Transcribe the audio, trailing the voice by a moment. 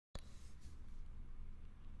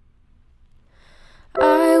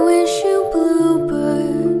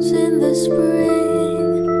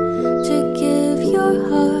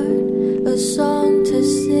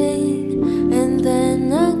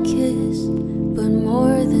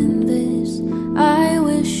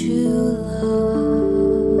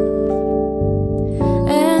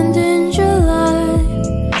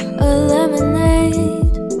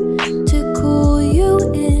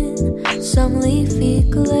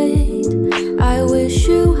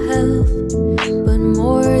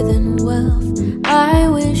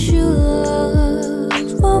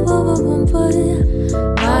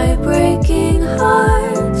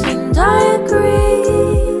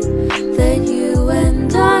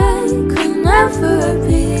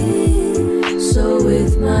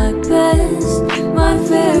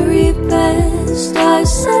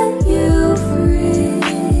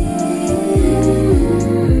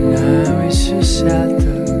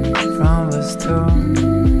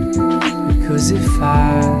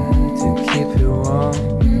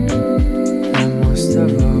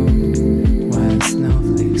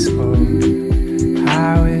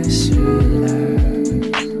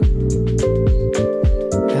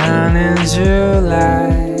you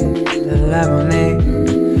like the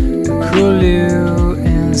lemonade to cool you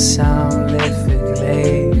in some leafy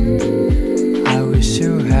glade. I wish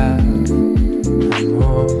you had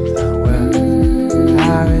more than well.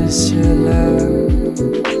 I wish you love.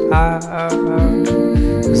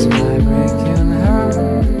 Cause my breaking heart,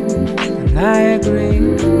 and I agree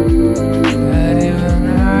that even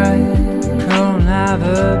I could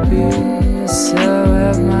never be so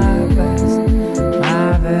at my best, my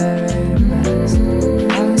very best.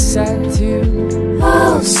 I'll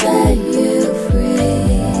set you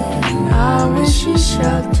free, and I wish you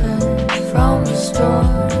shelter from the storm,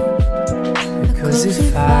 because you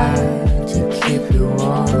fight to keep you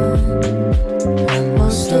warm. And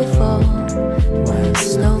most of all, when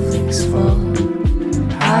snowflakes fall,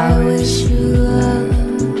 I wish you love.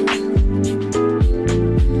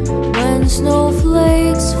 When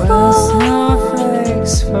snowflakes fall, when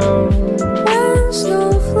snowflakes fall, when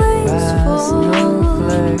snowflakes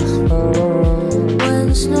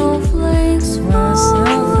fall,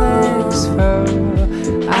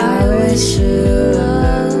 I wish you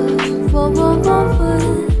love.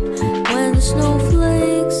 When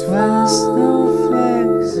snowflakes fall,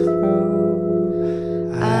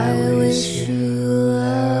 I wish you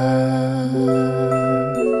love.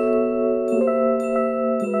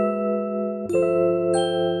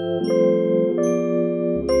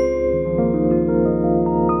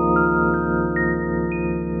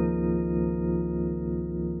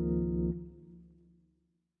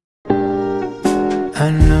 I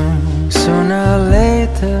know sooner or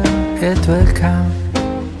later it will come,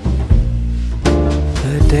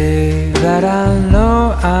 the day that I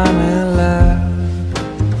know I'm in love.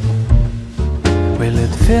 Will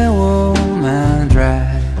it feel warm and dry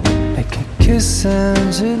like a kiss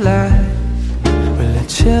in July? Will it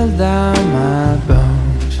chill down my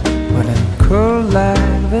bones? Will it cool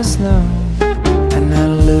like the snow? And I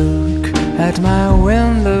look at my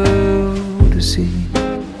window to see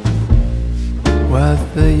what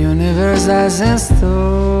the universe has in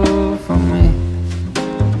store for me.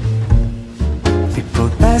 People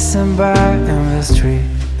passing by in the street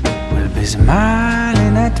will be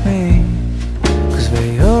smiling at me, cause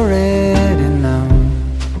they already know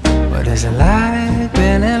what it's like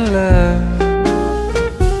being in love.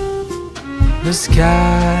 The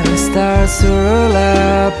sky starts to roll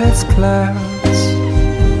up its clouds,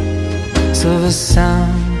 so the sun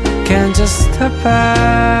can't just stop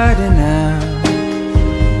hiding out.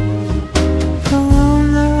 The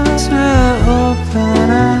windows will open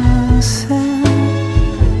and sing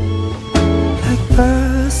like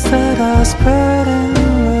birds that are spreading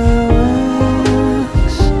their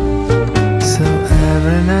wings. So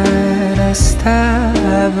every night I stare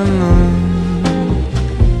at the moon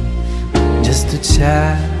just to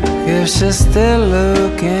check if she's still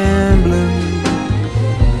looking blue.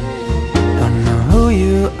 Don't know who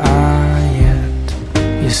you are yet,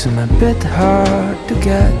 you seem a bit hard to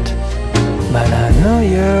get, but I know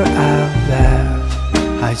you're out there.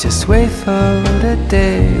 I just wait for the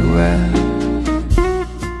day when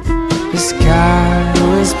the sky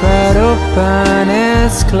will spread open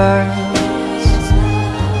its clouds,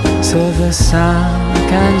 so the sun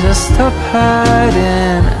can just stop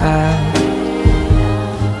hiding out.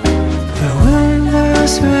 The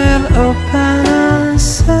windows will open and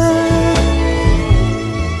sing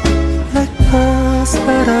like birds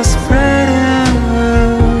that are spreading their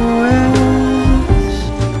wings.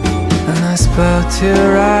 And I spot you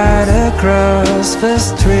right across the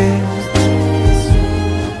street,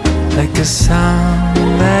 like a song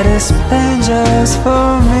that is playing just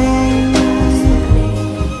for me.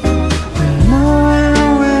 We'll know and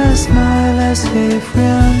we'll smile as if we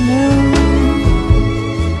knew.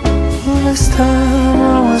 All this time I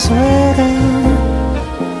was waiting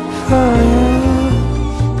for you.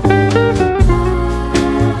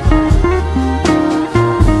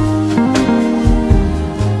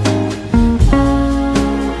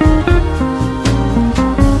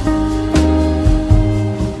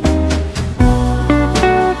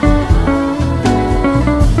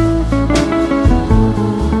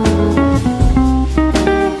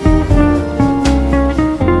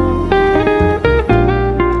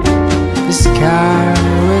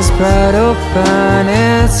 Spread open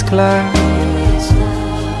its clouds,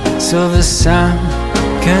 so the sun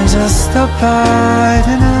can just stop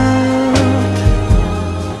hiding out.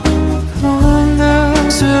 The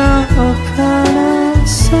windows will open and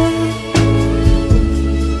sing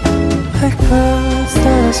like birds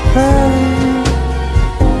that are spreading,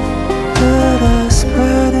 that are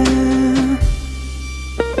spreading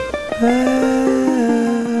their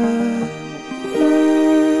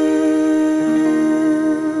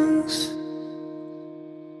wings.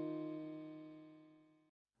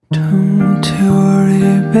 to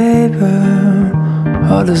worry, baby.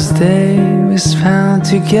 All those days we spent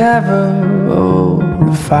together. Oh,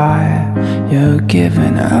 the fire you're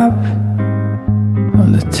giving up. All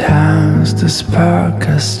the times the spark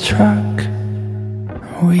has struck.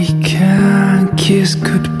 We can't kiss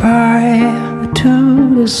goodbye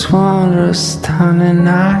to this wondrous stunning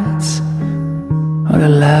nights. All the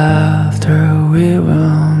laughter we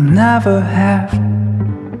will never have.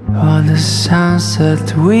 All the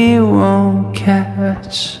sunset we won't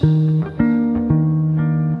catch.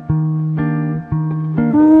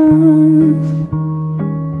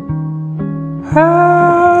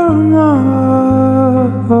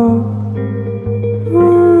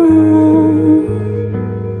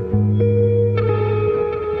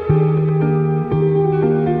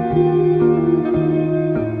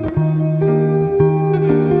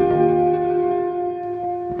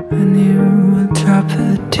 And you will drop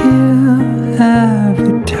a tear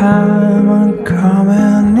every time I'm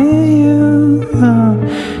coming near you.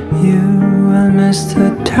 You will miss the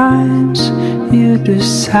times you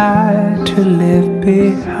decide to leave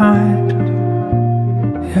behind.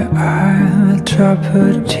 Yeah, I will drop a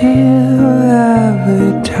tear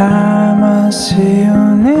every time I see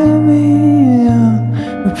you near me.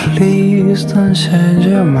 But please don't change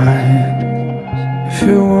your mind. If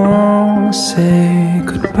you wanna say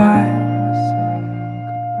goodbye,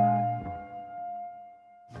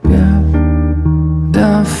 yeah,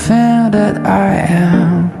 don't think that I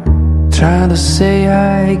am trying to say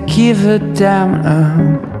I give a damn.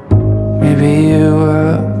 Maybe you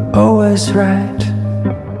were always right.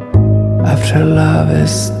 After love,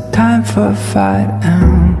 it's time for a fight.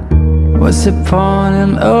 And what's the point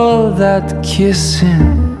in all that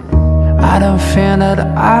kissing? I don't think that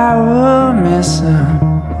I will miss him.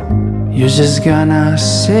 You're just gonna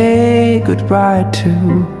say goodbye to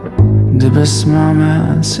the best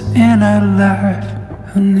moments in our life.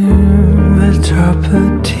 And you will drop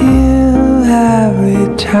a tear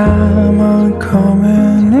every time I'm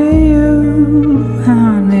coming near you.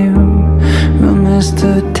 And you will miss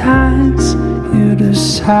the times you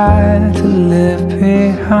decide to leave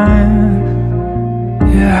behind.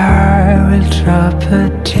 Yeah, I will drop a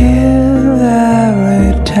tear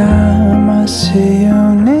every time I see you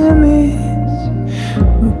near me.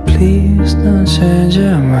 But please don't change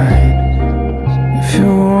your mind. If you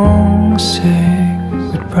wanna say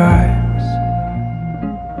goodbye,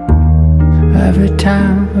 every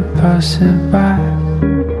time I pass it by,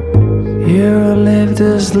 you live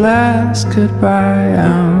this last goodbye.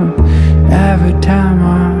 Every time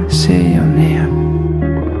I see you near,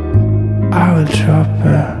 I will drop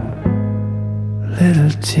a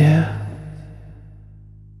little tear.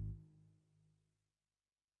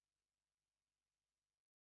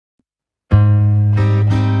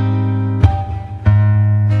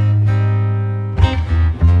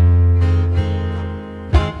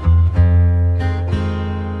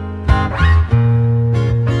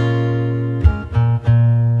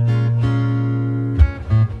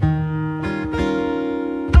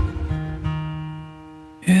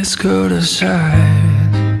 Let's go to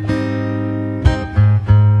side.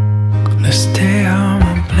 Let's stay home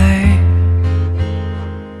and play.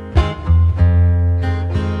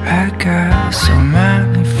 I got so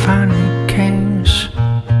many funny games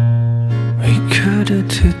we could do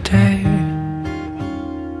today,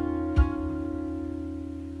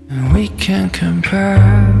 and we can compare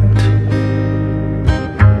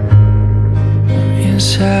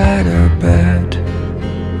inside our bed.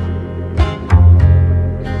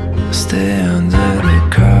 Stay under the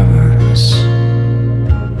covers,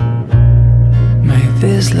 make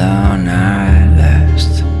this long night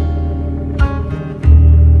last.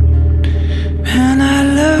 And I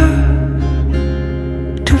love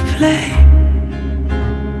to play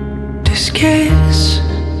this games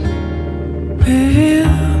with you.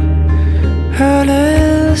 A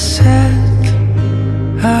little set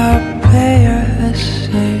our players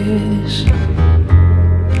is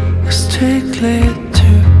strictly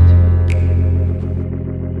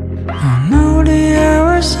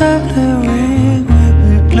of the week. We'll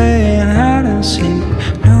be playing hide and seek,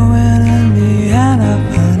 knowing in the end I've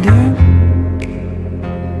found you.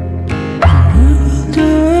 We'll do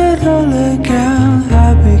it all again.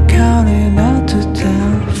 I'll be counting out to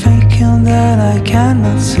 10, thinking that I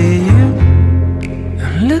cannot see you.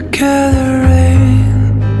 And look at the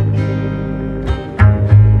rain,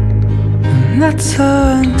 and that's so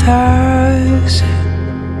enticing.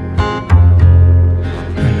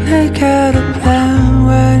 I got a plan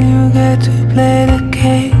when you get to play the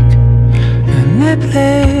cake, and I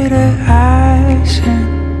play the icing.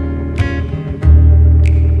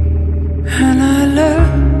 And I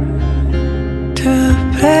love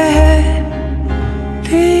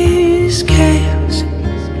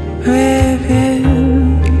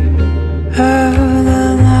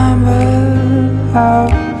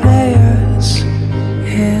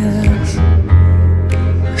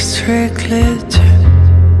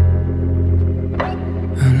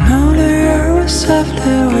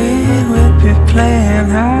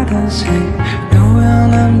dancing,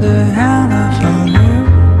 knowing I'm the hand I found you.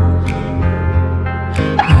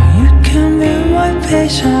 You can be my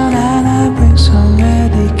patient and I bring some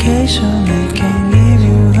medication. They can give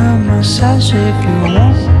you a massage if you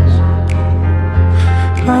want.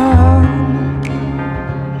 Oh,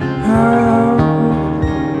 oh,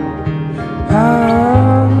 oh,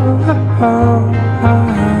 oh, oh,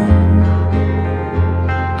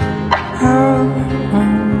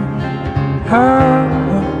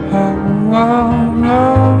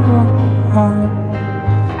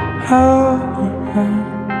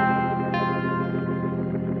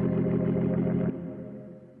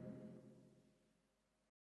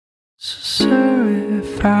 So sorry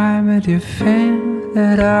if I made you think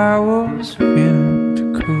that I was real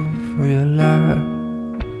too cool for your love,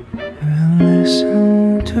 and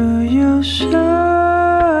listen to you shout.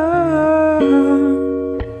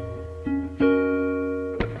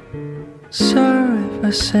 Sorry if I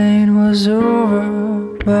said it was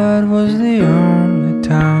over, but was the only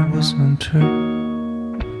time it wasn't true.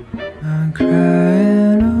 I'm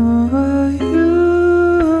crying over you.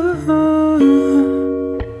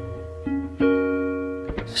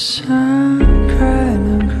 So I'm crying,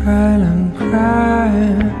 I'm crying, I'm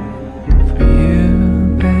crying for you,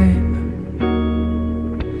 babe.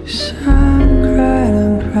 So I'm crying,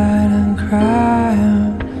 I'm crying, I'm crying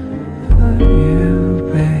for you,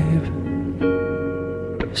 babe.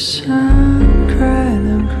 So I'm crying,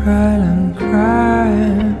 I'm crying, I'm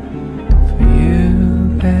crying for you,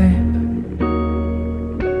 babe.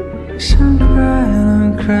 So I'm crying,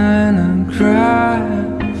 I'm crying, I'm crying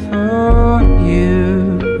for you,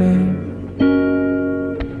 babe.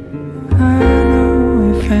 I know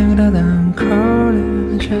you think that I'm cold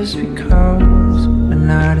just because the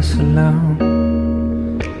night is alone,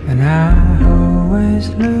 and I always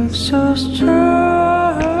look so strong.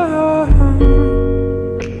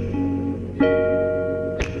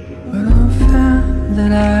 But I found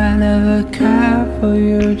that I never cared for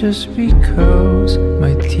you just because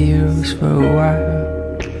my tears for a while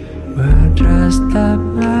were dressed up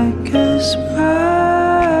like a smile.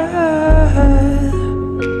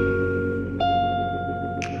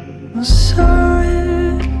 I'm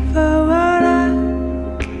sorry for what I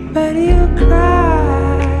made you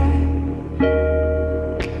cry.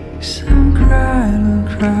 'Cause I'm crying, I'm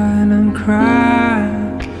crying, I'm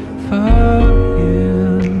crying for you,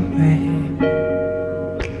 babe.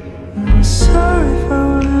 I'm sorry for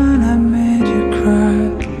when I made you cry.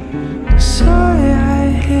 I'm sorry I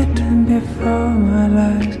hid them before my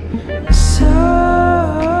lies. So,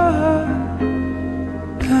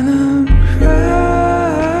 and I'm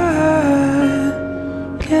crying.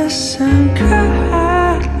 Yes, I'm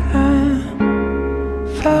crying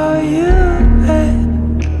for you, babe.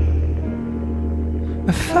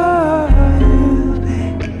 For you,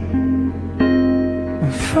 babe.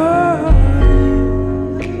 For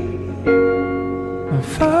you.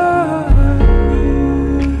 For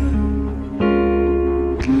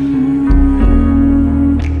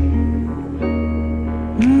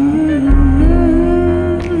you.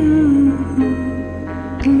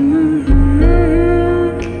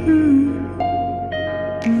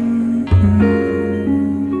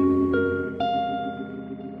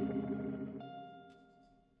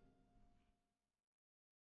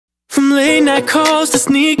 From late night calls to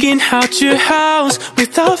sneaking out your house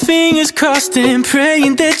with our fingers crossed and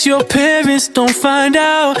praying that your parents don't find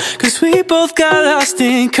out. 'Cause we both got lost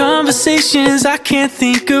in conversations I can't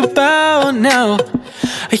think about now.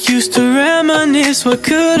 I used to reminisce what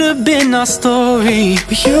could have been our story,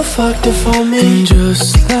 but you fucked it for me. And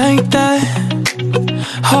just like that,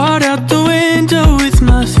 heart out the window with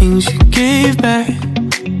my things you gave back.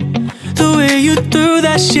 The way you threw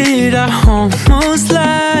that shit, I almost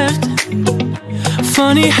laughed.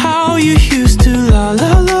 Funny how you used to la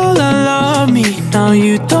la la la love me. Now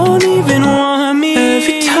you don't even want me.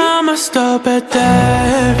 Every time I stop at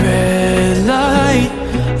that red light,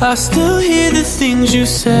 I still hear the things you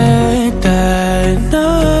said that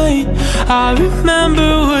night. I remember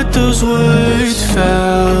what those words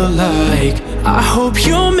felt like. I hope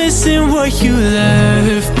you're missing what you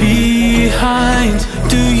left behind.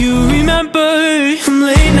 Do you remember? From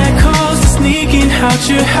late night calls to sneaking out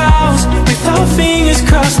your house with our fingers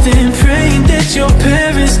crossed and praying that your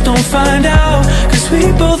parents don't find out. 'Cause we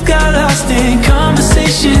both got lost in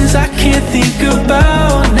conversations I can't think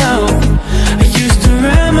about now. I used to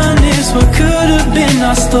reminisce what could have been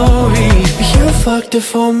our story, but you fucked it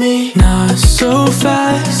for me. Not so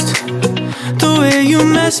fast. The way you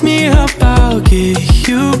mess me up, I'll get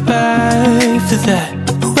you back for that.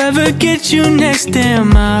 Whoever gets you next,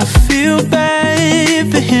 damn, I feel bad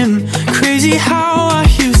for him. Crazy how I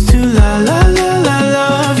used to la la la la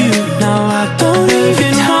love you. Now I don't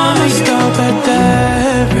even wanna stop at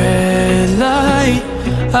that red light.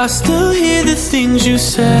 I still hear the things you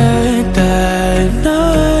said that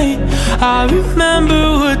night. I remember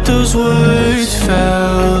what those words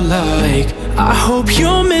felt like. I hope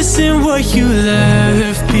you're missing what you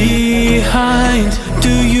left behind.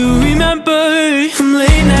 Do you remember from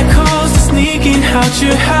late night calls to sneaking out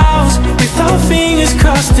your house with our fingers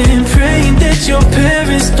crossed and praying that your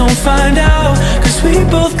parents don't find out? Cause we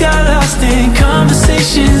both got lost in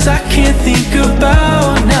conversations I can't think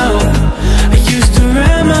about now. I used to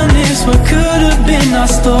reminisce what could have been our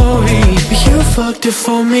story, but you fucked it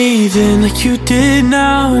for me then like you did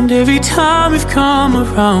now. And every time we've come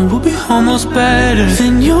around we'll be almost better.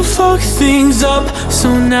 Then you'll fuck things up, so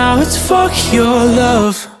now it's fuck your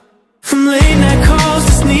love. From late night calls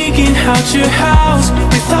to sneaking out your house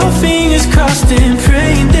with our fingers crossed and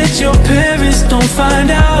praying that your parents don't find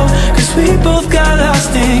out. Cause we both got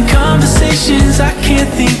lost in conversations I can't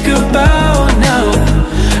think about now.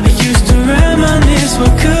 I used to reminisce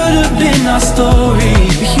what could have been our story,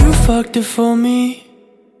 but you fucked it for me.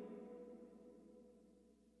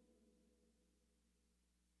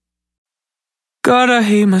 God, I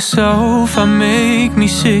hate myself, I make me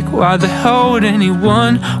sick. Why the hell would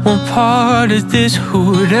anyone want part of this?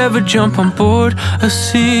 Who would ever jump on board a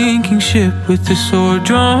sinking ship with a sword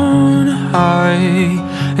drawn high?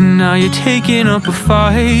 And now you're taking up a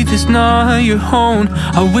fight that's not your own.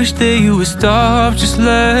 I wish that you would stop, just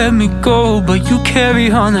let me go. But you carry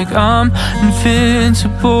on like I'm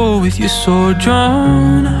invincible with your sword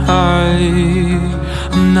drawn high.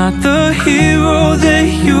 I'm not the hero that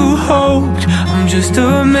you hoped, I'm just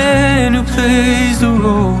a man who plays the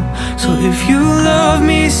role. So if you love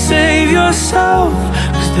me, save yourself,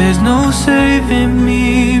 cause there's no saving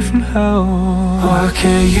me from hell. Why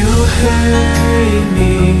can't you hate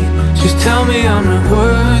me? Just tell me I'm not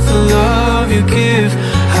worth the love you give.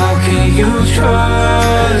 How can you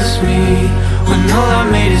trust me when all I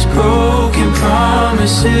made is broken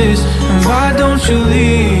promises? And why don't you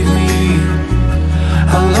leave me?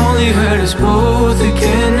 I'll only hurt us both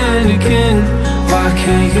again and again. Why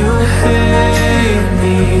can't you hate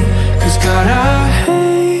me? Cause God, I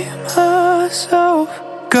hate myself.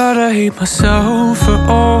 God, I hate myself for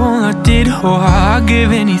all I did. Oh, I'd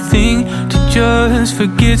give anything to just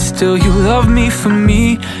forget. Still you love me for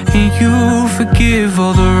me, and you forgive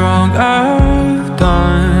all the wrong I've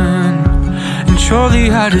done. And surely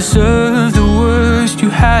I deserve the worst you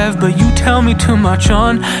have, but you tell me to march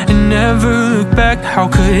on and never look back. How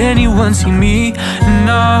could anyone see me and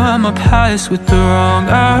I'm a past with the wrong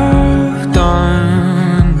I've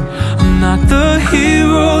done? I'm not the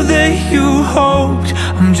hero that you hoped,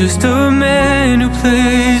 I'm just a man who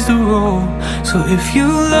plays the role. So if you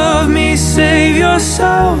love me, save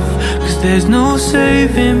yourself, cause there's no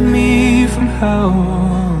saving me from hell.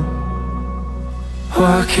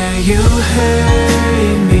 Why can't you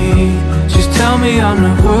hate me? Just tell me I'm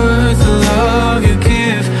not worth the love you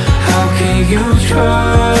give. How can you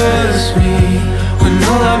trust me when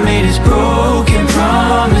all I made is broken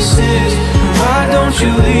promises? And why don't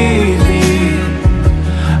you leave me?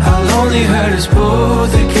 I'll only hurt us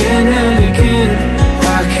both again and again.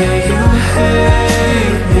 Why can't you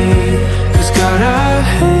hate me? Cause God, I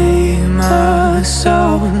hate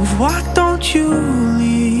myself. Why don't you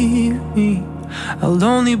leave me? I'll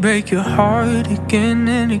only break your heart again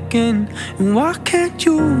and again. And why can't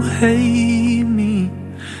you hate me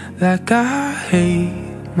like I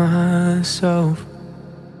hate myself?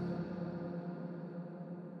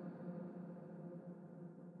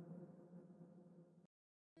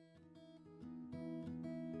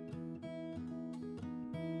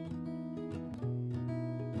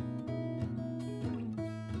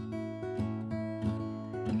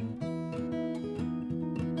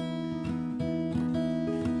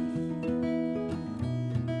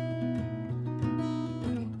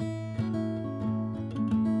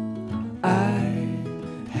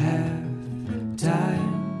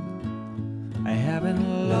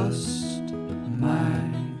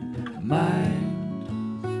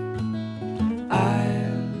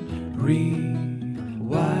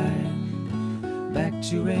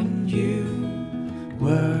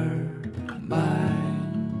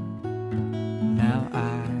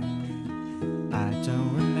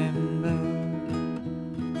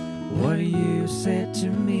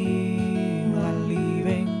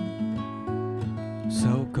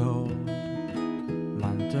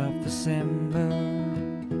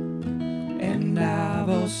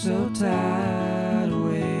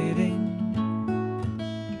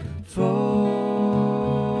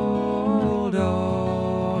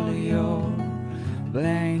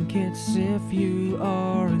 Blanket if you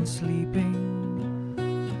aren't sleeping,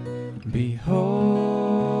 behold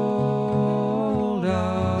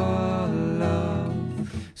our love.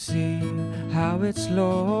 See how it's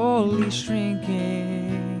slowly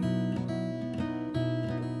shrinking.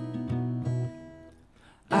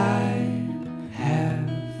 I have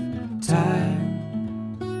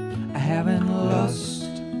time, I haven't lost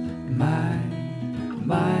my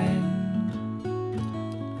mind.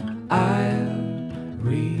 I'll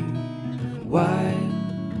rewind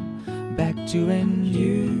back to when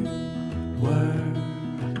you were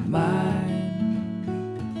mine.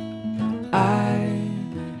 I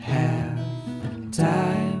have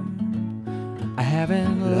time, I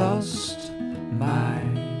haven't lost my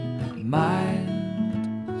mind.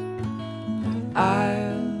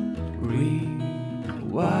 I'll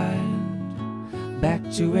rewind back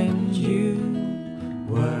to when you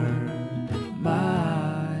were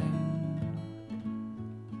mine.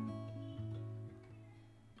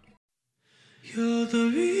 You're the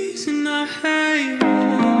reason I hate.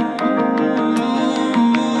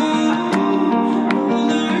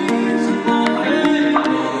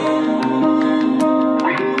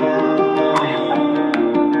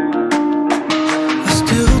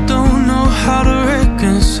 How to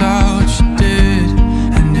reconcile what you did,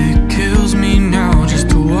 and it kills me now just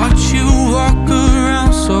to watch you walk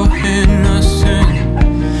around so innocent.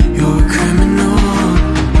 You're a criminal,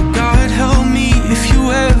 God help me if you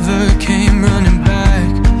ever came running back,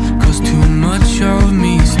 'cause too much of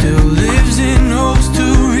me still lives in hopes to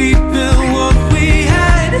rebuild what we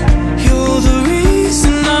had. You're the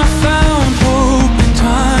reason I found hope in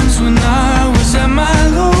times when I was at my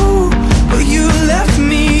low, but you left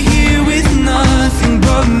me nothing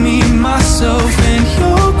but me, myself, and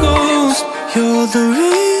your ghost. You're the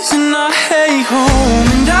reason I hate home,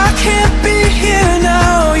 and I can't be here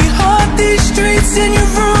now. You haunt these streets and you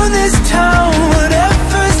ruin this town.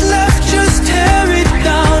 Whatever's left, just tear it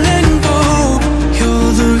down and go.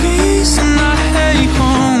 You're the reason I hate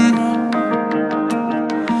home.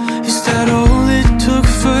 Is that all it took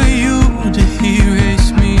for you to erase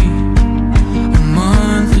me? A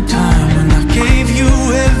month of time when I gave you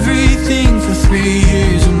everything for 3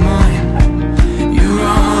 years of mine. You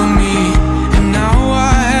wronged me, and now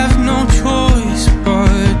I have no choice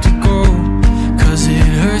but to go, 'cause it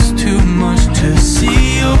hurts too much to see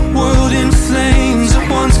a world in flames. I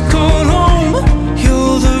once called home.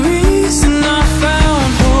 You're the reason I found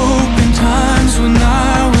hope in times when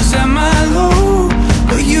I was at my low,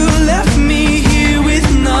 but you left me here with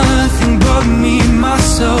nothing but me,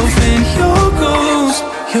 myself, and your ghost.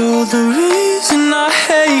 You're the reason I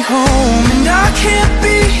hate home, and I can't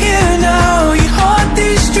be here now. You haunt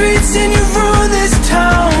these streets and you ruin this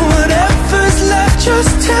town. Whatever's left,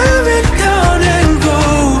 just tear it down and go.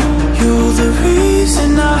 You're the reason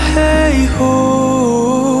I hate home.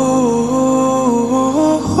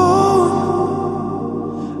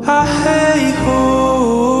 I hate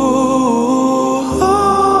home.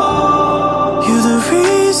 You're the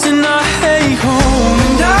reason I hate home,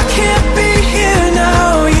 and I can't be here now.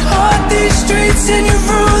 You haunt these streets and you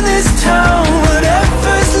ruin this town.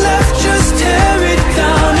 Whatever's left, just tear it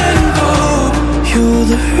down and go. You're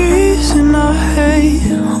the reason I hate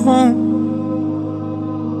home.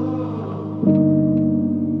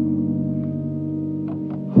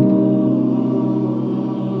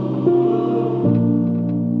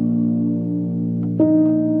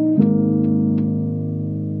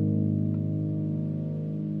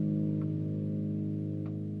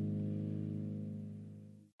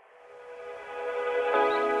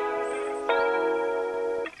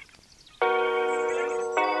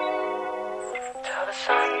 Till the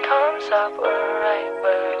sun comes up, we're right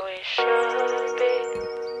where we should be.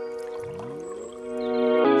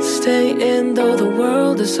 Staying though the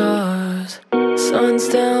world is ours. Sun's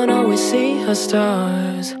down, all we see are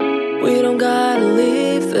stars. We don't gotta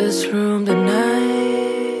leave this room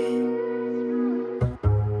tonight.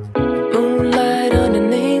 Moonlight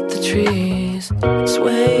underneath the trees,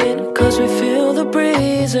 swaying 'cause we feel the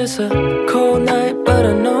breeze. It's a cold night, but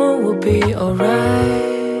I know we'll be alright.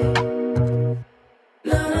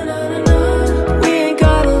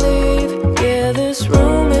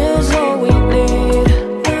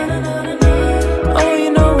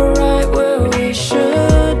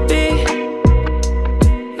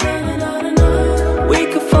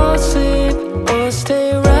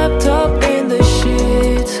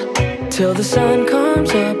 Till the sun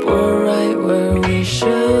comes up, we're right where we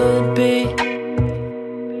should be.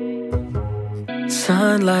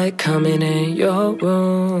 Sunlight coming in your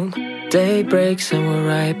room. Day breaks and we're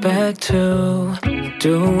right back to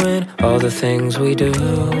doing all the things we do.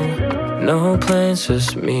 No plans,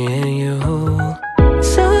 just me and you.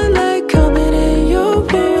 Sunlight coming in your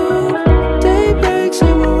room. Day breaks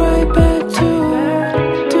and we're right back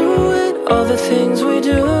to doing all the things we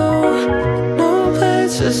do. No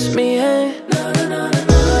plans, just me and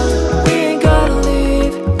we ain't gotta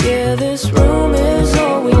leave. Yeah, this room is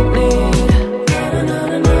all we need.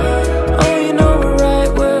 Oh, you know we're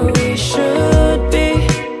right where we should be.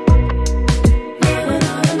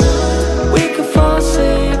 We could fall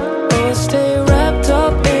asleep or stay wrapped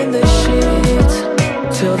up in the sheets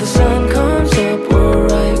till the sun comes up. We're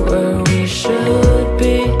right where we should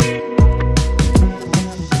be.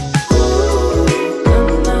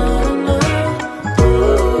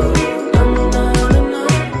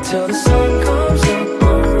 Till the sun comes up,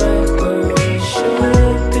 we're right where we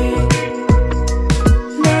should be.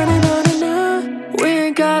 Na na na na na, we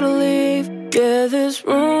ain't gotta leave. Yeah, this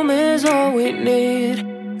room is all we need.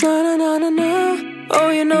 Na na na na na, oh,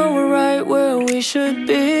 you know we're right where we should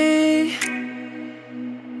be.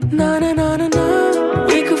 Na na na na na,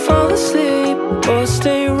 we could fall asleep or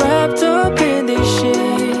stay wrapped up in these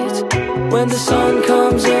sheets. When the sun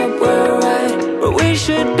comes up, we're right where we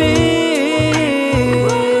should be.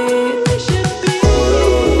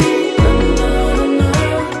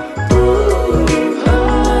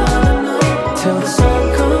 Till the sun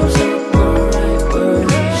comes up, we're right where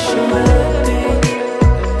we should be.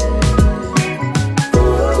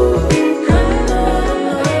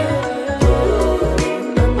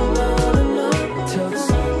 Till the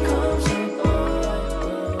sun comes up, we're right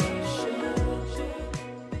where we should be.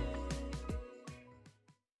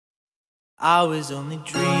 I was only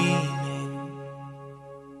dreaming.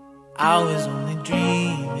 I was only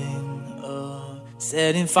dreaming of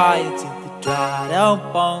setting fire to the dried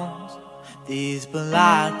out bones. These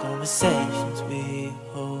polite conversations we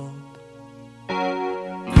hold.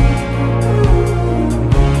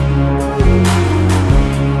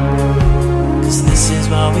 Cause this is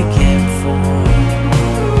what we came for.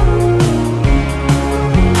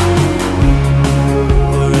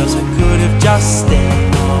 Or else we could have just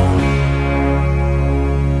stayed home.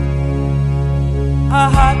 A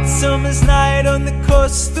hot summer's night on the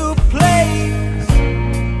coastal plains,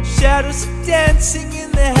 shadows are dancing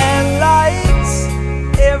in the headlights.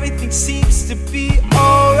 Everything seems to be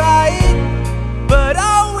alright, but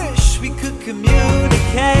I wish we could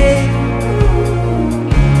communicate.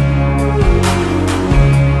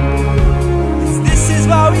 'Cause this is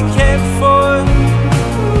what we came for.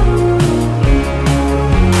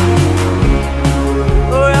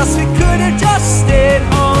 Or else we could have just stayed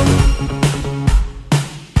home.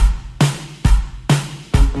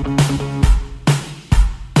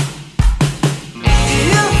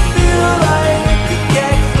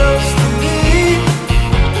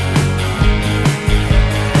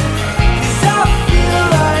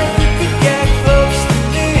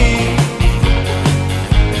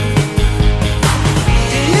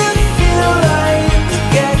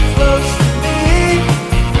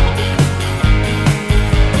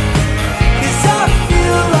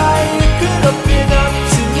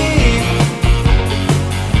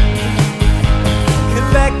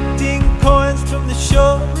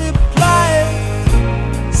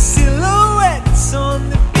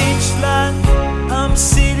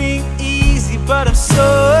 But I'm so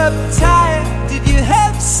uptight. Did you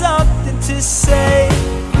have something to say?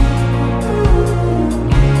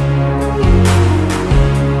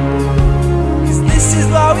 'Cause this is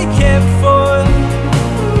what we came for.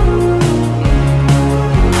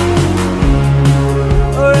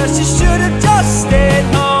 Or else you should have just stayed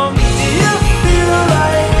home. Do you feel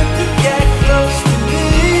like you could get close to me?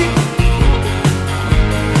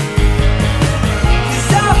 'Cause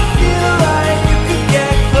I feel like you could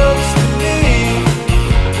get close to me.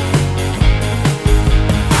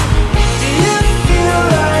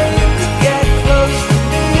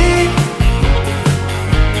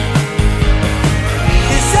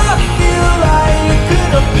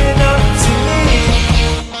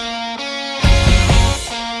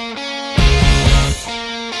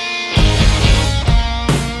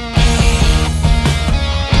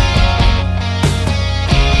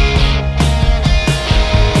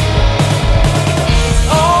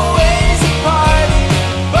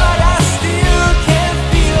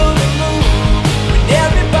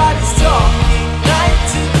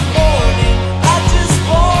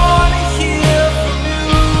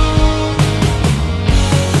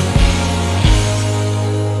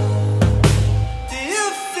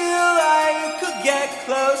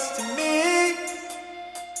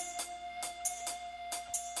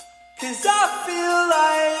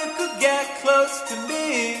 close to me.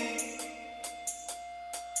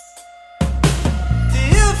 Do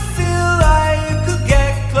you feel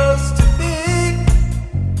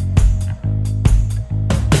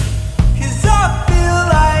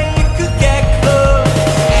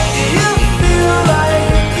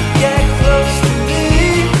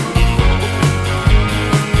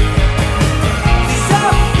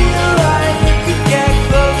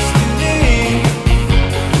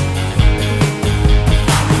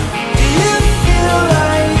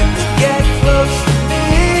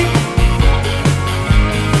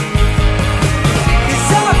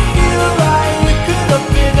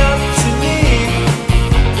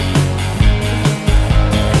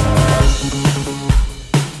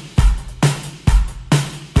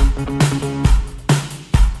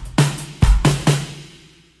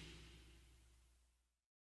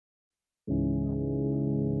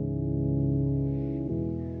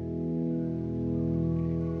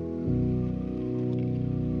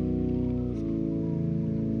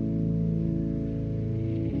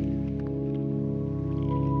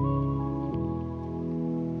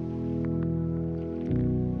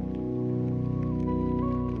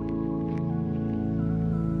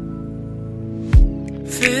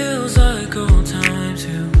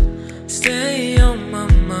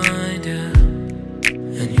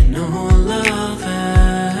know what love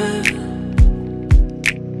is.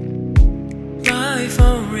 Life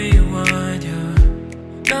on rewind, yeah.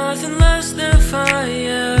 Nothing less than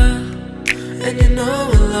fire. And you know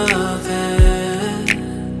what love is.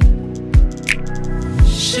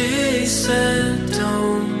 She said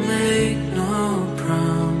don't make no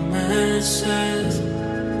promises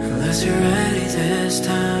unless you're ready this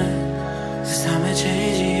time. This time I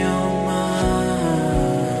change your mind.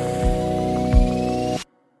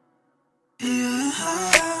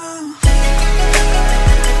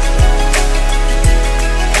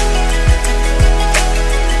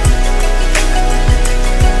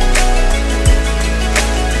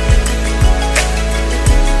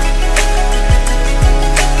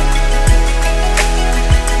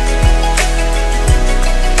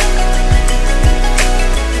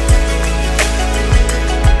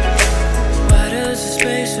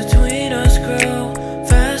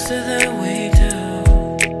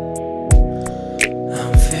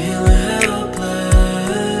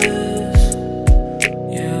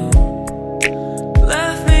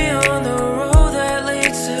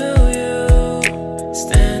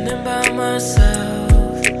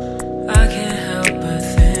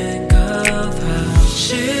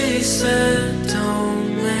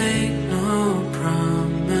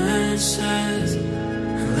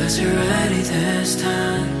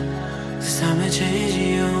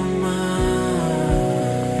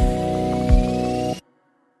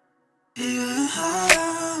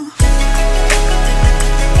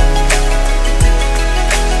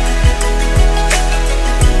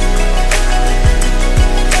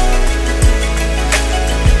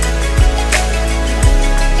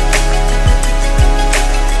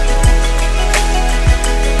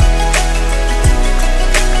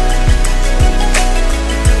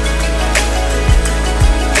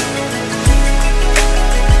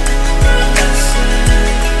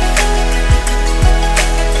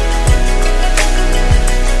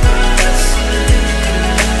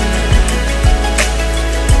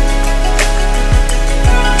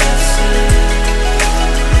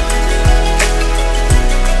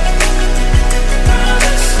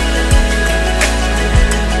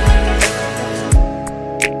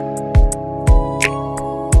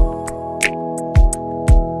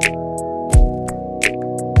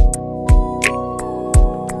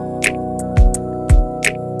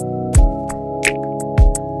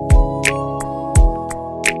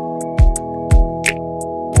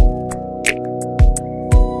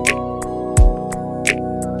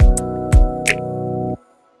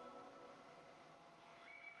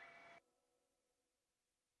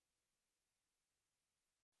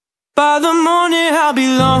 By the morning I'll be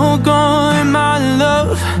long gone, my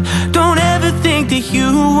love. Don't ever think that you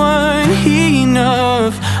weren't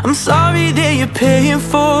enough. I'm sorry that you're paying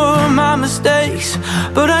for my mistakes,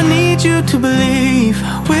 but I need you to believe.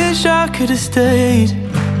 Wish I could've stayed.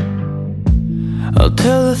 I'll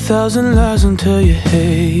tell 1,000 lies until you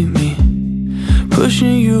hate me,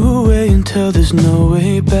 pushing you away until there's no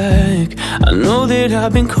way back. I know that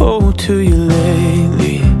I've been cold to you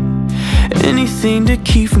lately, anything to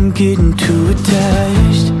keep from getting too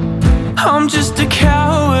attached. I'm just a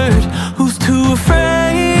coward who's too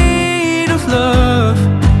afraid of love.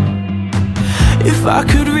 If I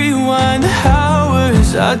could rewind the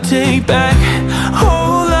hours, I'd take back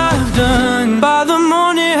all I've done. By the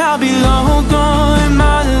morning I'll be long gone,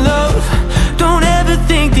 my love. Don't ever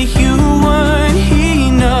think that you weren't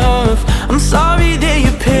enough. I'm sorry that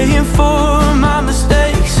you're paying for my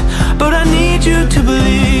mistakes, but I need you to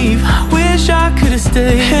believe. Wish I could've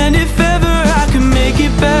stayed. And if ever I could make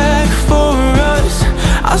it back for us,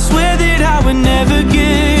 I swear that I would never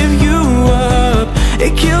give you up.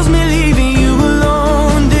 It kills me leaving you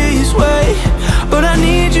alone this way, but I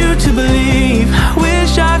need you to believe.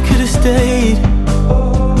 Wish I could've stayed.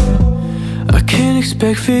 I can't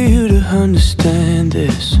expect for you to understand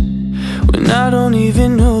this when I don't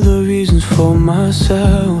even know the reasons for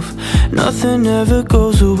myself. Nothing ever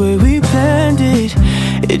goes the way we planned it,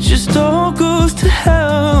 it just all goes to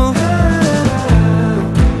hell.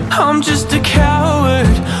 I'm just a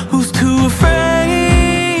coward who's too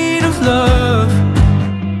afraid of love.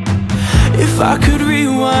 If I could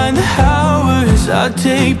rewind the hours, I'd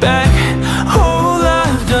take back all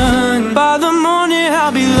I've done. By the morning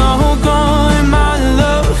I'll be long gone, my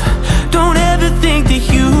love. Don't ever think that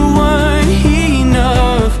you weren't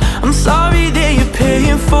enough. I'm sorry that you're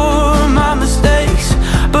paying for my mistakes,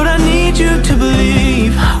 but I need you to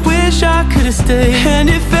believe. Wish I could've stayed. And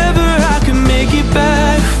if ever I could make it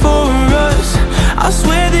back for us, I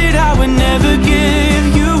swear that I would never give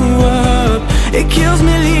you up. It kills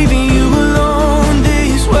me leaving you alone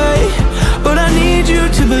this way, but I need you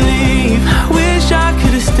to believe.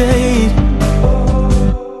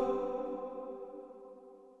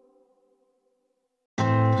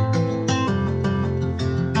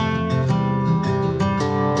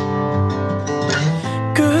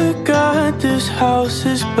 this house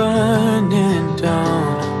is burning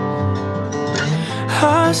down.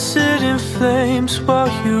 I sit in flames while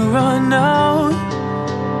you run out.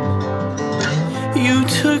 You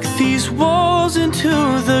took these walls into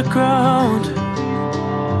the ground.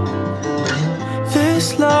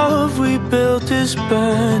 This love we built is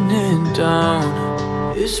burning down.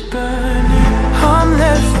 It's burning. I'm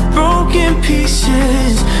left with broken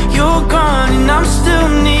pieces. You're gone and I'm still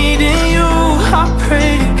needing you. I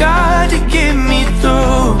pray to God to get me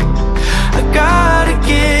through. I gotta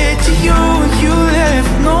get to you. You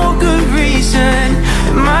left no good reason.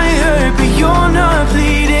 It might hurt but you're not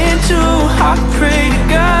bleeding too. I pray to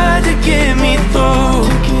God to get me through.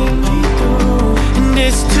 And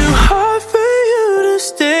it's too hard for you to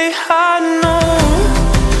stay, I know.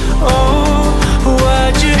 Oh,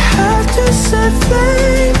 why'd you have to set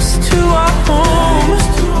flames to our home?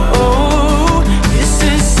 Oh, this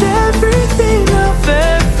is everything I've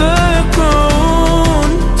ever grown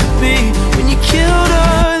to be. When you killed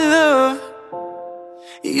our love,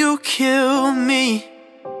 you killed me.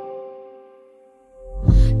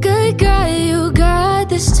 Good guy, you got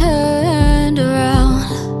this turned around.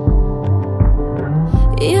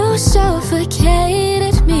 You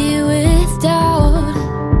suffocated me with doubt.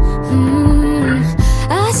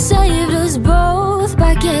 I saved us both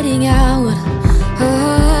by getting out.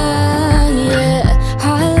 Yeah,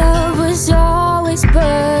 our love was always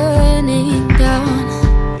burning down.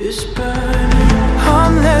 It's burning.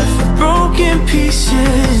 I'm left with broken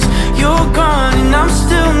pieces. You're gone and I'm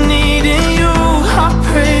still needing you. I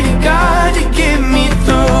pray to God to get me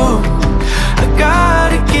through. I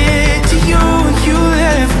gotta get to you. You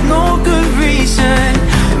left no good reason.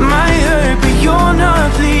 It might hurt but you're not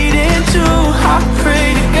bleeding too. I pray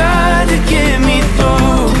to God to get me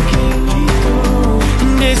through.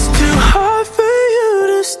 And it's too hard for you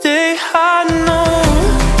to stay, I know.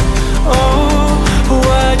 Oh,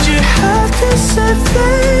 why'd you have to set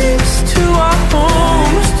flames to our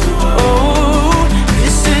home? Oh,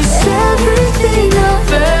 this is everything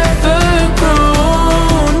I've ever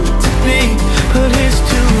grown to be. But it's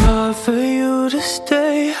too hard for you to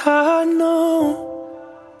stay, I know.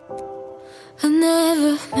 I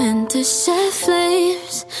never meant to set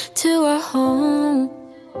flames to our home.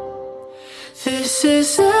 This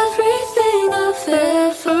is everything I've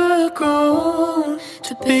ever grown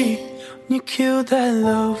to be. When you killed that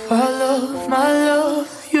love, I love, my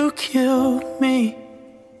love. You killed me.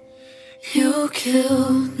 You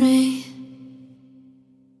killed me.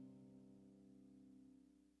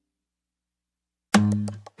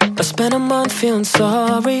 I spent a month feeling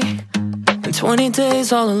sorry, and 20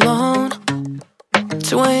 days all alone.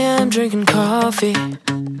 2 a.m. drinking coffee,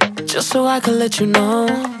 just so I could let you know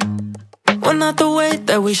we're not the way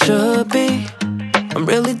that we should be. I'm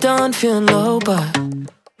really done feeling low, but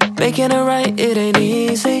making it right, it ain't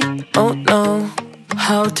easy. Oh no.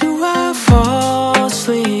 How do I fall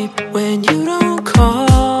asleep when you don't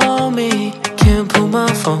call me? Can't put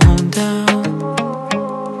my phone down.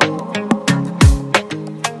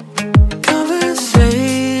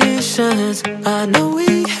 Conversations, I know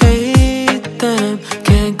we hate them.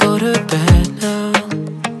 Can't go to bed now.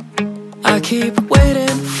 I keep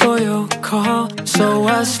waiting for your call, so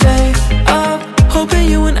I stay up, hoping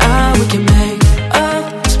you and I, we can make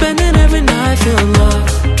up. Spending every night feeling love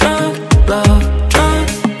drunk,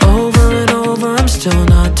 over and over. I'm still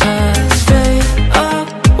not tired. Stay up,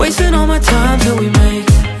 wasting all my time till we make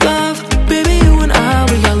love. Baby, you and I,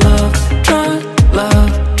 we got love drunk,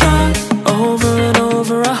 over and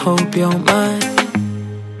over. I hope you're mine.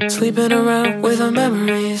 Sleeping around with our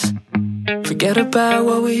memories. Forget about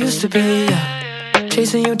what we used to be.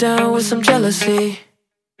 Chasing you down with some jealousy.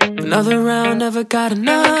 Another round, never got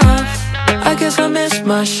enough. I guess I missed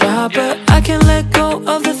my shot, but I can't let go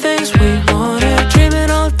of the things we wanted. Dreaming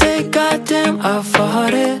all day, goddamn, I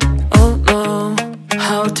fought it. Oh no.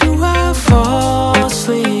 How do I fall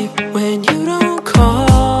asleep when you don't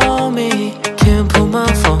call me? Can't put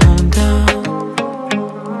my phone down.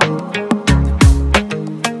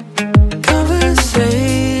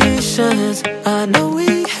 Conversations, I know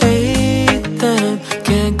we hate them.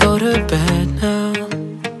 Can't go to bed now.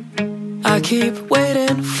 I keep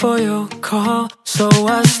waiting for your call, so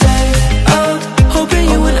I stay up, hoping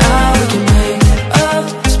you and I, we can make up.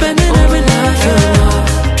 Spending every night feeling love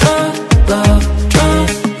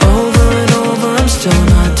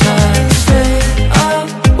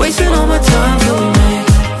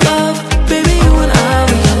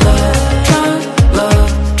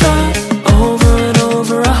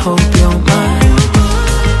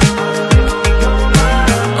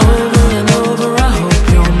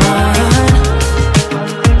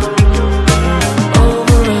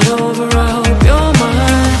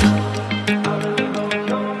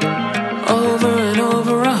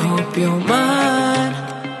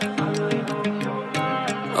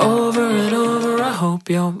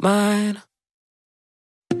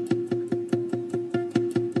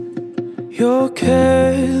You're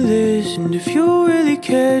careless, and if you really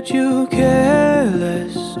cared, you care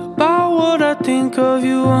less about what I think of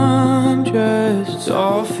you undressed. It's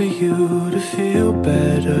all for you to feel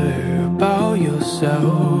better about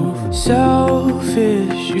yourself.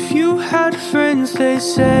 Selfish, if you had friends, they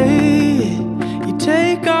say it. You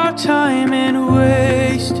take our time and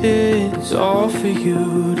waste it. It's all for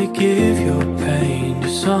you to give your pain to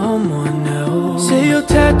someone else. Say you'll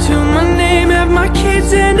tattoo my name, have my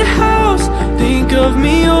kids in the house. Think of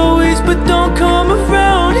me always, but don't come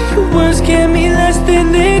around. Your words get me less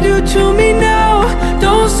than they do to me now.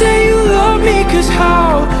 Don't say you love me, cause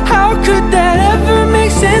how could that ever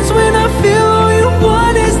make sense when I feel all you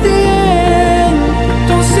want is the end?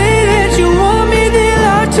 Don't say that you want me, they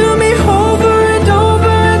lie to me over and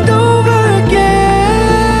over and over again.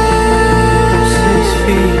 6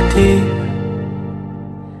 feet deep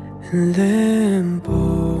in limbo,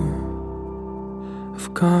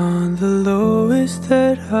 I've gone the lowest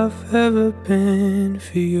that I've ever been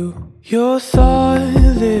for you. You're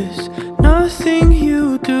thoughtless, nothing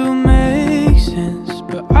you do makes sense,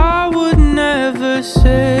 but I would never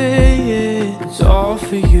say it. It's all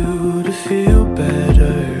for you to feel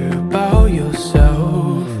better about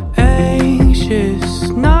yourself. Anxious,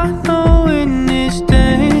 not knowing it's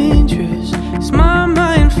dangerous. Is my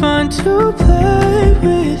mind fun to play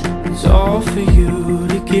with? It's all for you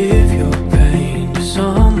to give your pain to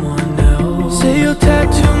someone else. Say you'll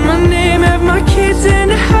tattoo my name, have my kids in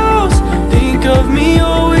the house. Think of me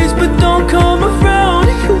always, but don't come around.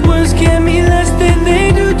 Your words get me less than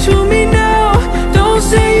they do to me now. Don't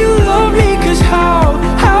say you love me, cause how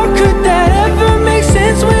could that ever make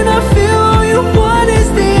sense when I feel all you want is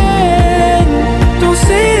the end? Don't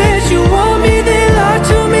say that you want me, they lie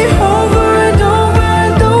to me over and over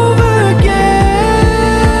and over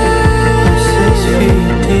again. 6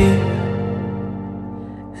 feet deep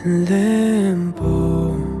in limbo,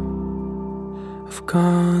 I've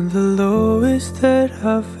gone the lowest that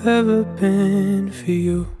I've ever been for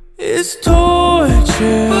you. It's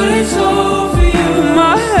torture, but it's all for you.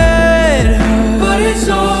 My head hurts, but it's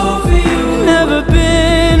all for you. Never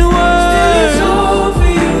been worse, still it's all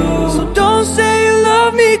for you. So don't say you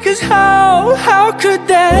love me, cause how could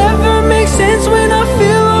that ever make sense when I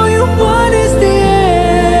feel all you want is the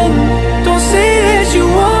end? Don't say that you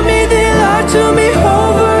want me, they lie to me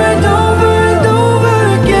over and over and over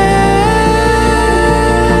again.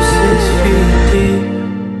 6 feet deep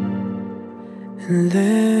in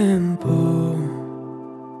limbo,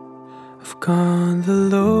 I've gone the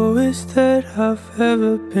lowest that I've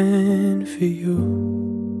ever been for you.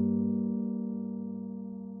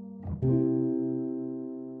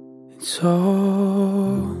 It's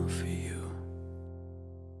all for you.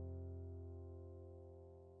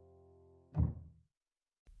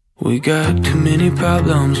 We got too many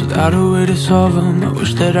problems without a way to solve them. I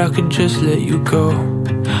wish that I could just let you go,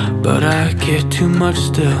 but I care too much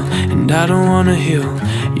still, and I don't wanna heal.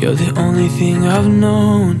 You're the only thing I've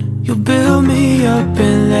known. You build me up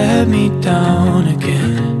and let me down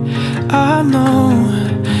again. I know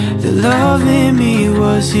that loving me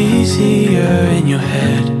was easier in your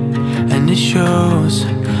head, and it shows.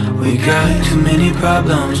 We got too many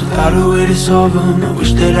problems without a way to solve them. I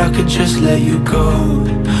wish that I could just let you go,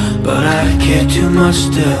 but I care too much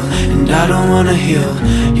still, and I don't wanna heal.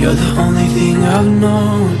 You're the only thing I've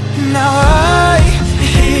known. Now I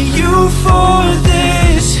hate you for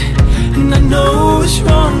this, and I know it's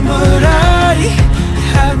wrong, but I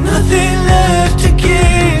have nothing left to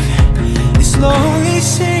give. It's slowly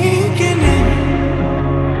sinking in.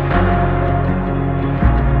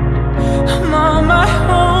 I'm on my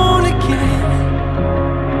own again.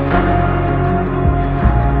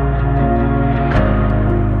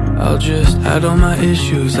 I'll just hide all my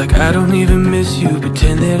issues like I don't even miss you.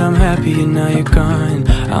 Pretend that I'm happy and now you're gone.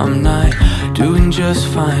 I'm not doing just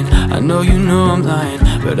fine. I know you know I'm lying,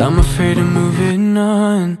 but I'm afraid of moving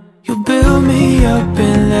on. You build me up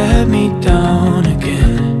and let me down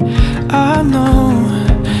again. I know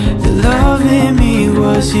that loving me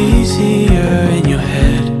was easier in your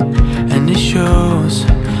head, and it shows.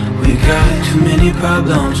 We got too many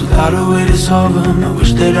problems without a way to solve them. I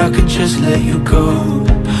wish that I could just let you go,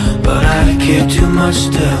 but I care too much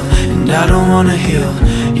still, and I don't wanna heal.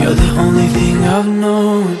 You're the only thing I've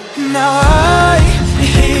known. Now I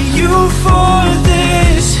hate you for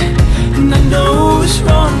this, and I know it's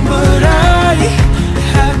wrong, but I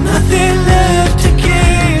have nothing left to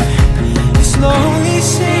give. It's slowly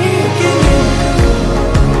sinking in.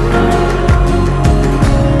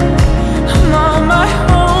 I'm on my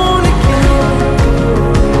own again.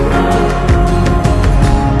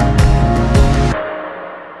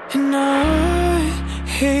 And I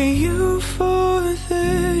hate you for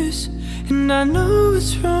And I know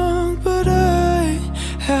it's wrong, but I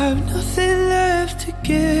have nothing left to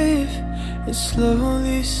give. It's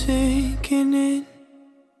slowly sinking in.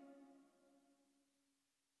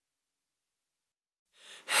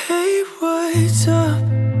 Hey, what's up?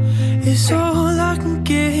 It's all I can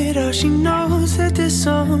get out. She knows that there's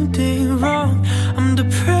something wrong. I'm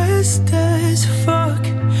depressed as fuck,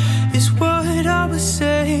 is what I would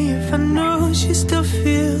say if I knew she still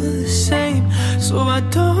feel the same. So I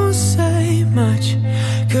don't say much,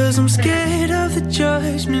 cause I'm scared of the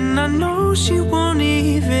judgment. I know she won't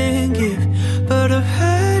even give, but I've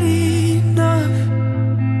had enough.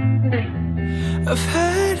 I've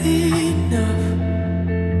had enough.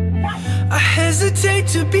 I hesitate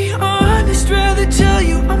to be honest, rather tell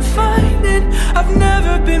you I'm fine and I've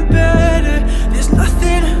never been better. There's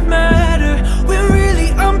nothing to matter when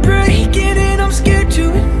really I'm breaking and I'm scared to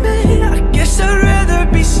admit. I guess I'd rather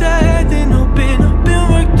be sad than open up and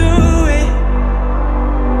work through it.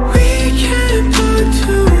 We can't put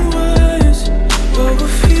to words what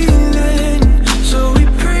we're feeling, so we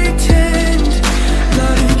pretend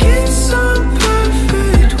like it's some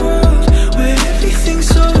perfect world where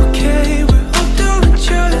everything's okay.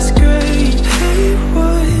 Just great. Hey,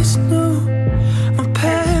 what's new? My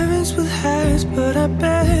parents with hats, but I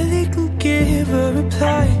barely can give a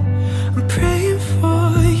reply. I'm praying for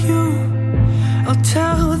you. I'll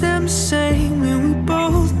tell them the same when we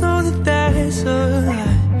both know that that's a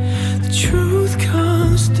lie. The truth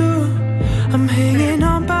comes through. I'm hanging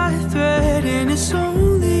on by a thread, and it's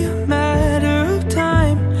only a matter of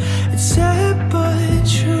time. It's sad but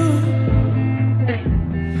true.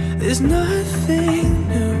 There's nothing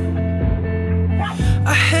new.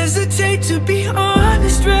 I hesitate to be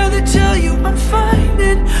honest, rather tell you I'm fine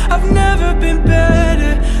and I've never been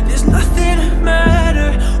better. There's nothing to matter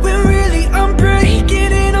when really I'm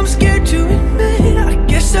breaking and I'm scared to admit. I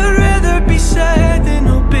guess I'd rather be sad than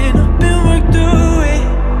open up and work through it.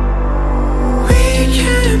 We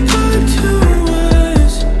can't put to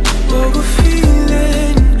words what we're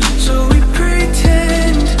feeling, so we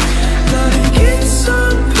pretend like it's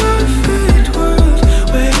some perfect world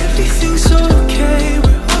where everything's okay.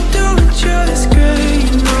 We're all doing just great.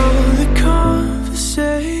 You know the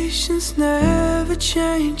conversations never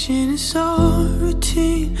change and it's all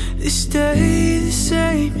routine. They stay the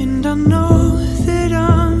same, and I know that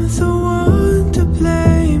I'm the one to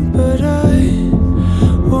blame, but I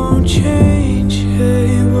won't change.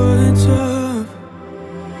 Hey, what's up?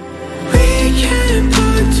 We can't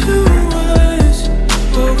put to words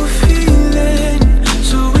what we're feeling,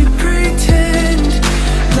 so we pretend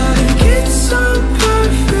like it's some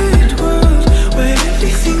perfect world where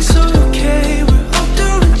everything's okay. We're all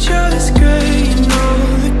doing just great. You know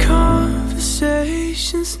the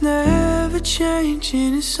conversations never change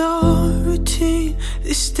and it's all routine.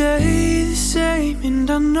 They stay the same, and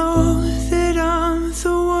I know that I'm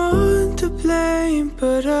the one to blame,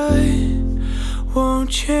 but I won't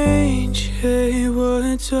change. Hey,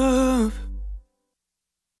 what's up?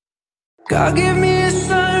 God, give me a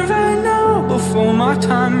sign right now before my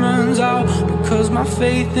time runs out, because my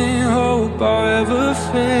faith and hope are ever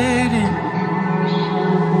fading.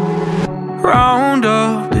 Round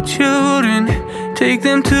up the children, take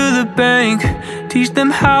them to the bank, teach them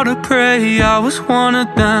how to pray. I was one of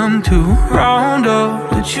them too. Round up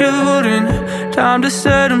the children, time to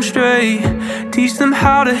set them straight, teach them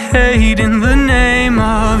how to hate in the name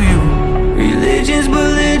of you. Religion's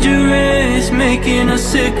belligerence, making us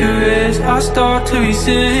cigarettes. I start to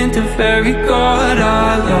resent the very God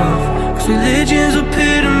I love. 'Cause religion's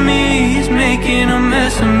epitome is making a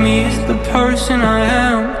mess of me. It's the person I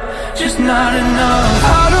am, just not enough.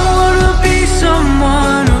 I don't wanna be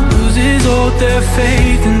someone who loses all their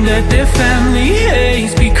faith and that their family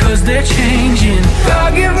hates because they're changing. God,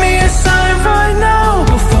 give me a sign right now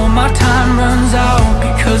before my time runs out,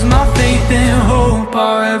 because my faith and hope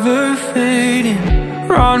are ever fading.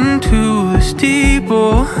 Run to the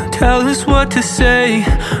steeple, tell us what to say,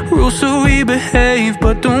 rules so we behave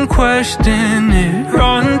but don't question it.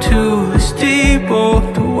 Run to the steeple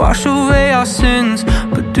to wash away our sins,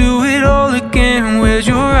 but do it all again. Where's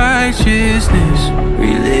your righteousness?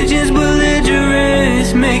 Religion's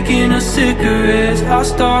belligerence, making us cigarettes. I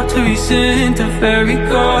start to resent the very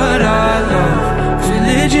God I love. 'Cause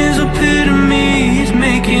religion's epitome is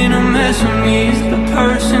making a mess of me. It's the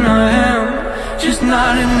person I am, just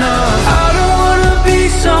not enough. I don't wanna be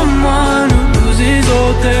someone who loses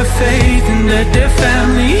all their faith and that their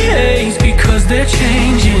family hates because they're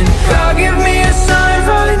changing. God, give me a sign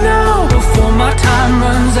right now before my time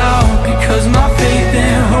runs out, because my faith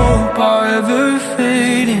and hope are ever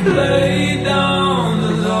fading. Lay down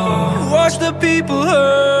the law, watch the people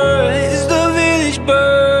hurt. Is the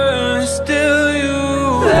burn, still you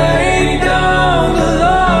lay down the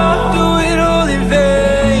law, do it all in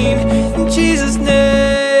vain. In Jesus'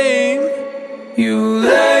 name, you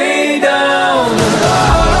lay down the law.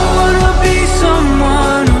 I don't wanna be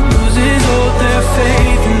someone who loses all their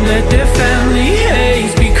faith and that their family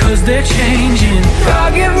hates because they're changing.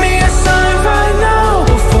 God, give me a sign right now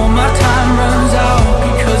before my time runs out,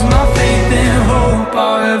 because my faith and hope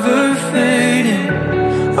are ever fading.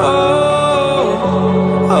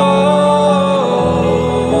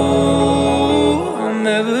 I'm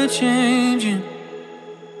never changing.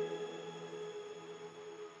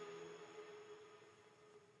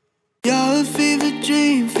 You're a fever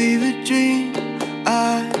dream, fever dream.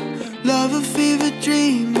 I love a fever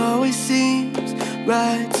dream, always seems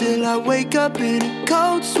right till I wake up in a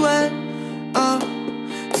cold sweat. Oh,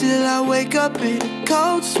 till I wake up in a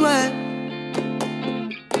cold sweat.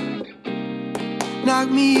 Knock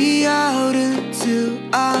me out until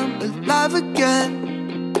I'm alive again.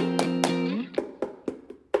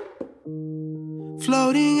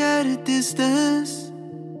 Floating at a distance,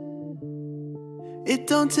 it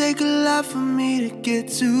don't take a lot for me to get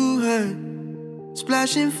too hurt.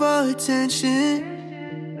 Splashing for attention,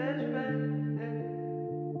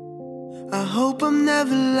 I hope I'm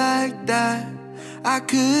never like that. I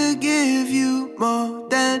could give you more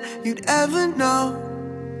than you'd ever know.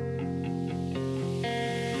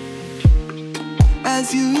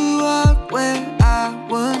 As you walk where I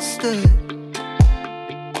once stood,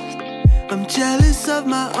 I'm jealous of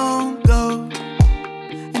my own gold.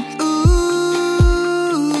 And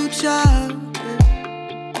ooh, child,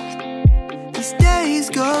 these days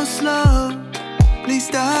go slow. At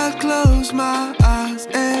least I close my eyes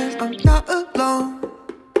and I'm not alone.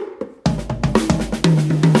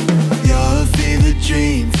 You're a fever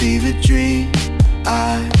dream, fever dream.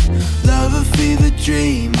 I love a fever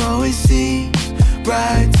dream, always seems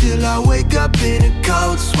right till I wake up in a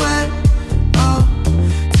cold sweat. Oh,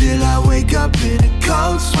 till I wake up in a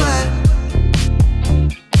cold sweat.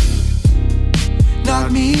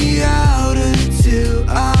 Knock me out until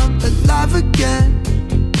I'm alive again.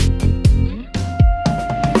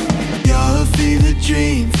 You're a fever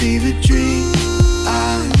dream, fever dream.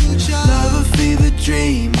 I love a fever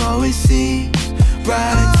dream, always seems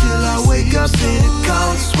right till I wake up in a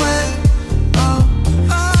cold sweat. Oh,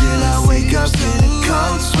 till I wake up in a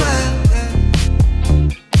cold sweat.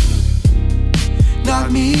 Knock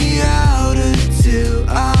me out until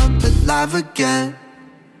I'm alive again.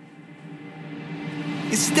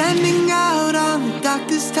 You're standing out on the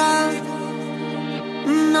darkest time.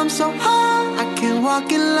 I'm so high, I can't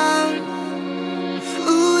walk in line.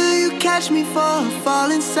 Ooh, will you catch me for a fall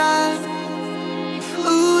inside?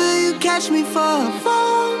 Ooh, will you catch me for a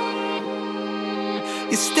fall?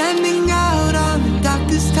 You're standing out on the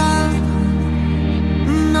darkest time.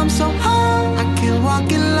 I'm so high, I can't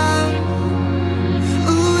walk in line.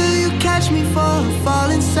 Ooh, will you catch me for a fall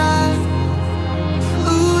inside?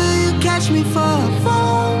 Ooh, will you catch me for a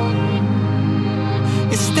fall?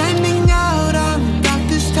 You're standing out on the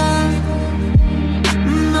darkest time.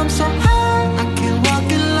 I'm so high, I can't walk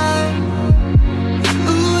in line.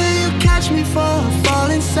 Ooh, will you catch me for a fall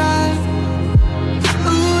inside?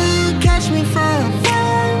 Ooh, will you catch me for a fall?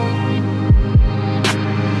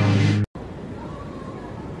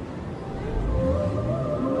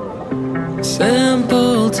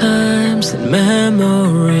 Simple times and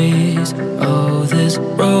memories. Oh, this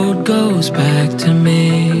road goes back to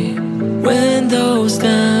me. Windows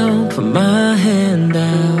down, put my hand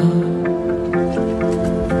out.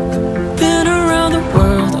 Been around the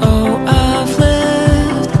world, oh, I've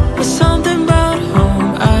lived. But something about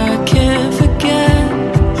home I can't forget.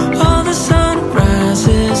 All the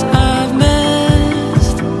sunrises I've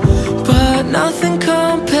missed, but nothing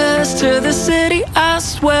compares to the city, I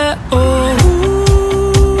swear. Oh,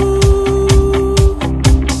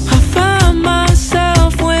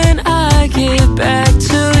 back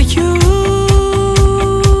to you.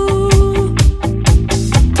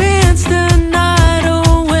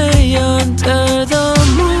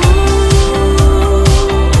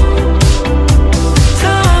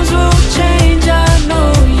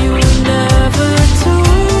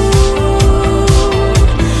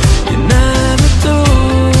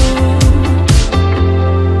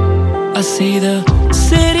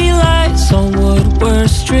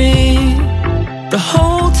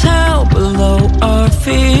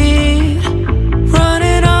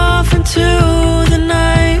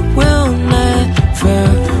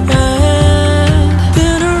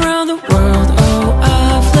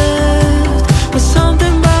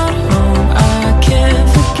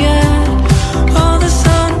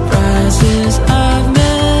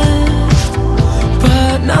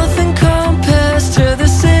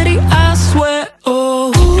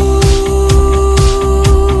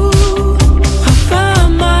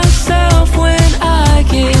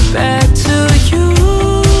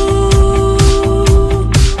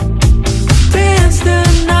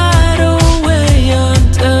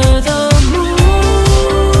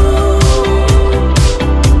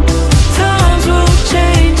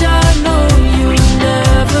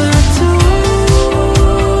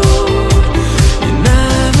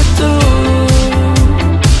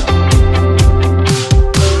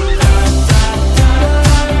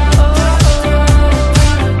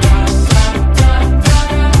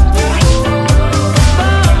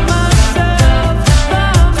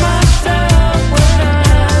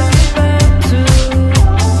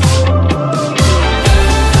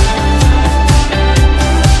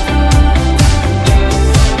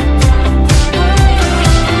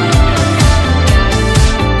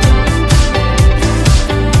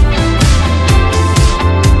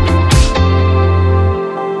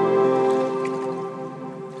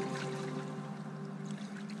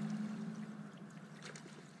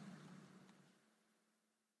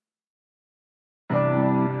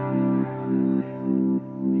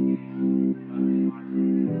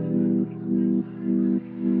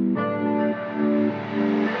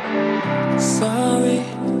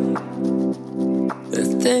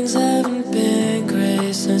 things haven't been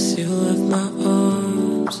great since you left my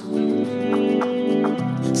arms.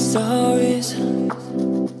 Stories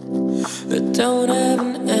that don't have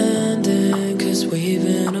an ending, 'cause we've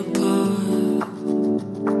been apart.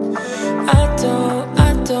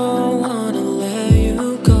 I don't wanna let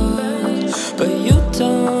you go, but you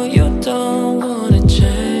don't wanna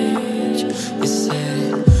change. You say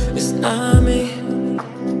it's not me.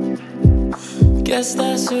 Guess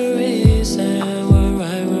that's the reason we're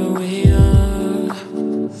right where we are.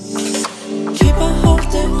 Keep on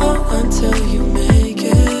holding on until you make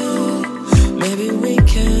it. Maybe we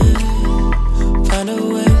can find a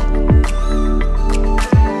way.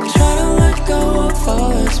 Try to let go of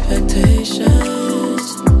all expectations.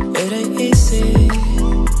 It ain't easy.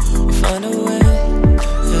 Find a way.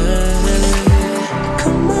 Yeah.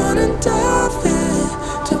 Come on and dive in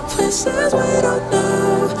to places we don't know.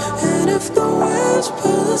 And if the waves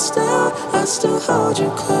pull us down, I still hold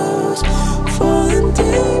you close. Falling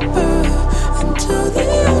deeper into the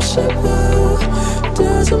ocean blue.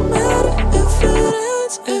 Doesn't matter if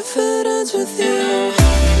it ends with you.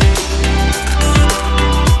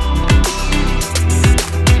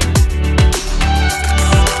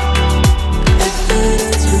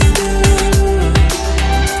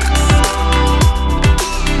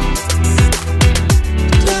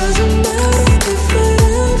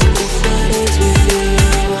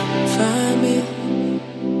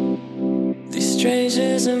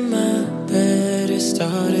 Strangers in my bed, it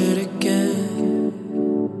started again.